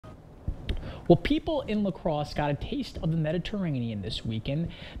Well, people in La Crosse got a taste of the Mediterranean this weekend.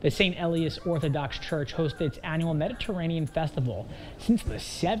 The St. Elias Orthodox Church hosted its annual Mediterranean Festival. Since the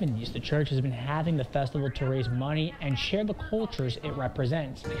 70s, the church has been having the festival to raise money and share the cultures it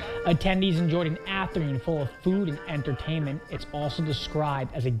represents. Attendees enjoyed an afternoon full of food and entertainment. It's also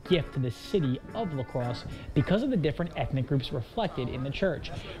described as a gift to the city of La Crosse because of the different ethnic groups reflected in the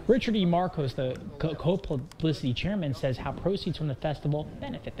church. Richard E. Marcos, the co-publicity chairman, says how proceeds from the festival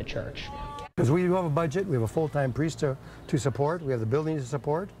benefit the church. Because we do have a budget, we have a full-time priest to support, we have the building to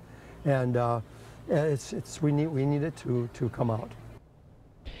support, and we need it to come out.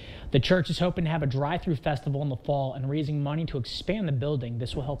 The church is hoping to have a drive-through festival in the fall and raising money to expand the building.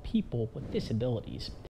 This will help people with disabilities.